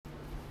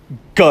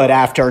Good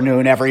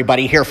afternoon,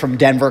 everybody, here from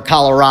Denver,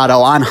 Colorado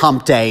on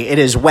Hump Day. It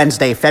is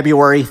Wednesday,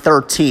 February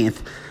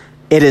 13th.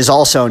 It is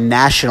also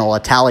National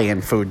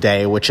Italian Food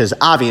Day, which is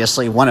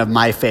obviously one of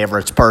my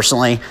favorites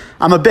personally.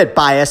 I'm a bit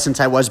biased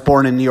since I was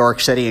born in New York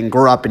City and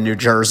grew up in New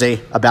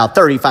Jersey, about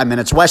 35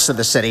 minutes west of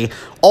the city.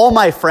 All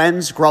my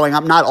friends growing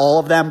up, not all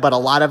of them, but a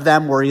lot of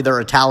them were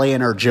either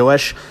Italian or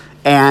Jewish.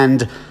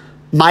 And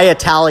my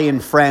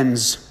Italian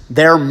friends,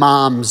 their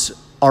moms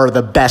are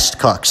the best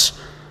cooks.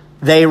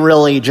 They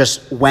really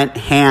just went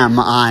ham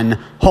on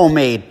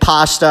homemade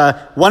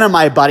pasta. One of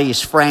my buddies,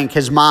 Frank,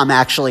 his mom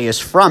actually is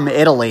from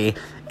Italy,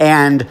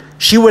 and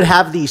she would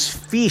have these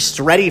feasts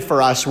ready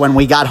for us when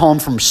we got home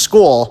from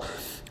school.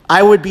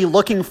 I would be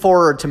looking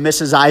forward to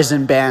Mrs.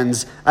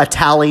 Eisenbahn's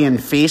Italian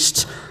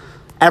feasts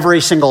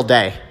every single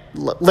day.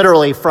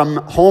 Literally from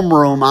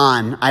homeroom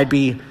on, I'd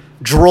be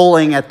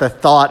drooling at the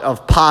thought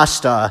of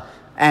pasta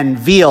and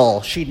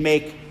veal. She'd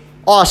make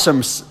awesome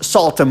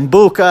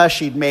saltimbocca.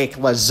 She'd make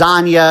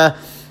lasagna.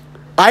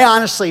 I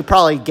honestly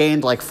probably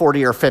gained like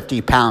 40 or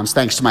 50 pounds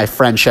thanks to my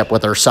friendship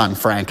with her son,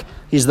 Frank.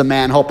 He's the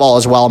man. Hope all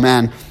is well,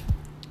 man.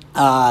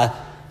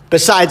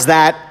 Besides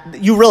that,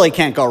 you really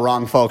can't go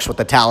wrong, folks, with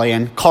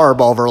Italian.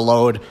 Carb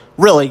overload,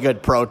 really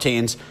good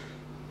proteins.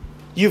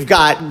 You've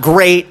got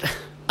great,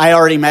 I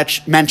already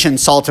mentioned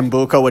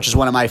saltimbocca, which is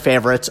one of my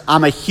favorites.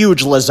 I'm a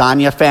huge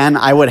lasagna fan.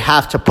 I would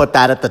have to put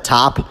that at the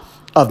top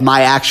of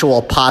my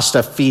actual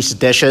pasta feast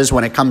dishes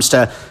when it comes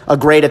to a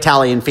great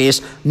Italian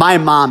feast. My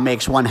mom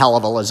makes one hell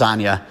of a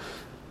lasagna.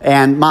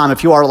 And Mom,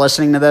 if you are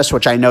listening to this,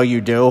 which I know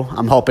you do,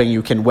 I'm hoping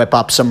you can whip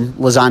up some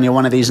lasagna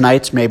one of these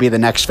nights, maybe the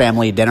next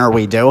family dinner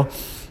we do.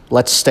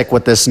 Let's stick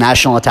with this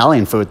National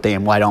Italian Food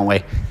theme, why don't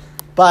we?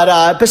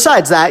 But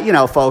besides that,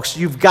 folks,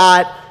 you've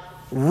got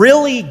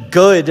really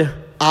good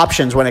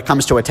options when it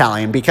comes to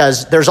Italian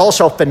because there's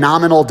also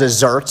phenomenal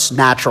desserts,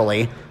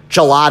 naturally.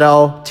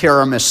 Gelato,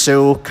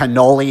 tiramisu,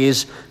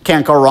 cannolis,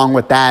 can't go wrong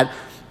with that.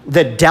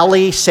 The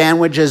deli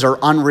sandwiches are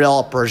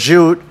unreal.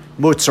 Prosciutto,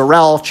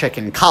 mozzarella,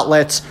 chicken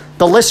cutlets.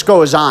 The list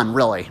goes on,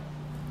 really.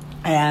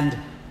 And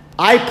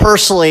I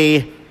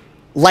personally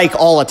like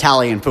all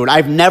Italian food.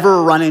 I've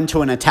never run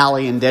into an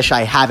Italian dish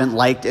I haven't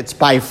liked. It's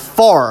by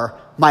far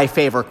my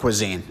favorite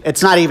cuisine.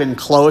 It's not even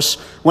close.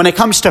 When it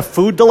comes to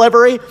food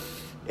delivery,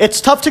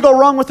 it's tough to go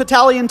wrong with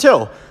Italian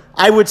too.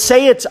 I would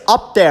say it's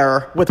up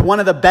there with one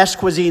of the best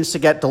cuisines to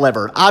get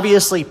delivered.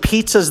 Obviously,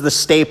 pizza's the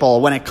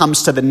staple when it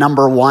comes to the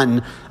number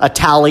one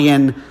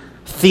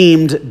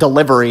Italian-themed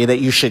delivery that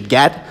you should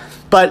get.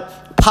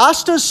 But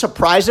pastas,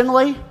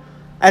 surprisingly,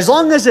 as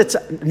long as it's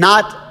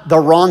not the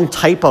wrong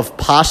type of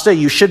pasta,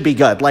 you should be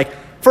good. Like,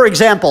 for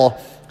example,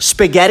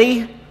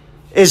 spaghetti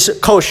is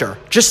kosher.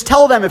 Just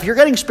tell them if you're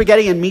getting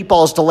spaghetti and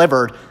meatballs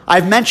delivered,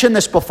 I've mentioned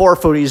this before,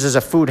 foodies, as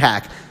a food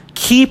hack.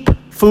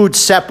 Keep food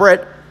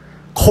separate.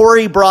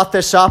 Corey brought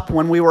this up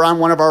when we were on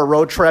one of our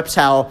road trips,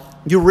 how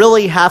you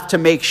really have to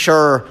make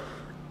sure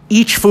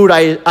each food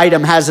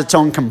item has its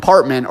own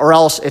compartment or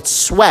else it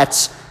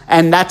sweats,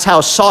 and that's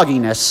how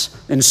sogginess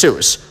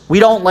ensues. We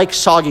don't like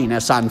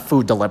sogginess on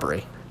food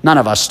delivery. None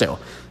of us do.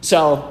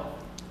 So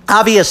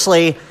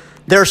obviously,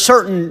 there are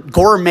certain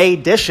gourmet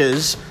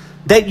dishes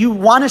that you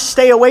want to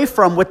stay away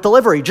from with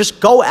delivery. Just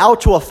go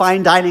out to a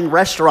fine dining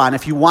restaurant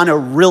if you want to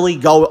really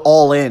go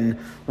all in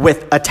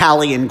with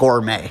Italian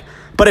gourmet.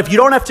 But if you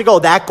don't have to go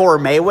that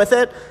gourmet with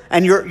it,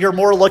 and you're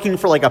more looking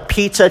for like a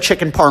pizza,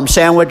 chicken parm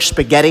sandwich,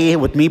 spaghetti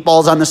with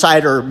meatballs on the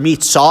side, or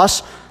meat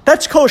sauce,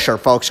 that's kosher,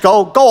 folks.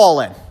 Go all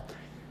in.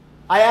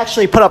 I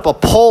actually put up a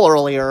poll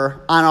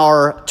earlier on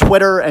our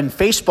Twitter and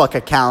Facebook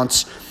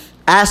accounts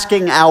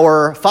asking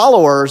our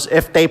followers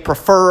if they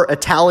prefer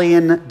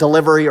Italian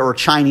delivery or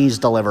Chinese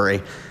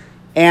delivery.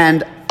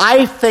 And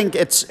I think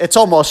it's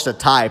almost a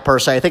tie,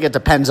 personally. I think it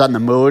depends on the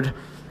mood.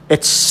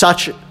 It's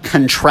such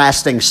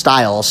contrasting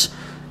styles.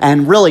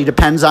 And really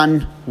depends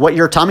on what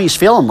your tummy's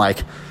feeling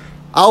like.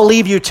 I'll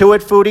leave you to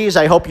it, foodies.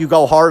 I hope you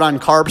go hard on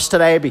carbs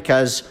today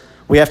because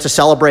we have to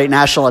celebrate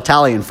National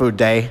Italian Food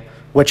Day,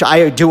 which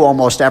I do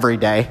almost every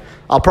day.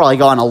 I'll probably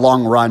go on a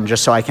long run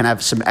just so I can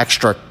have some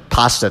extra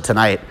pasta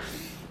tonight.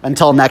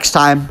 Until next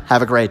time,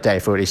 have a great day,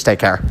 foodies. Take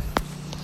care.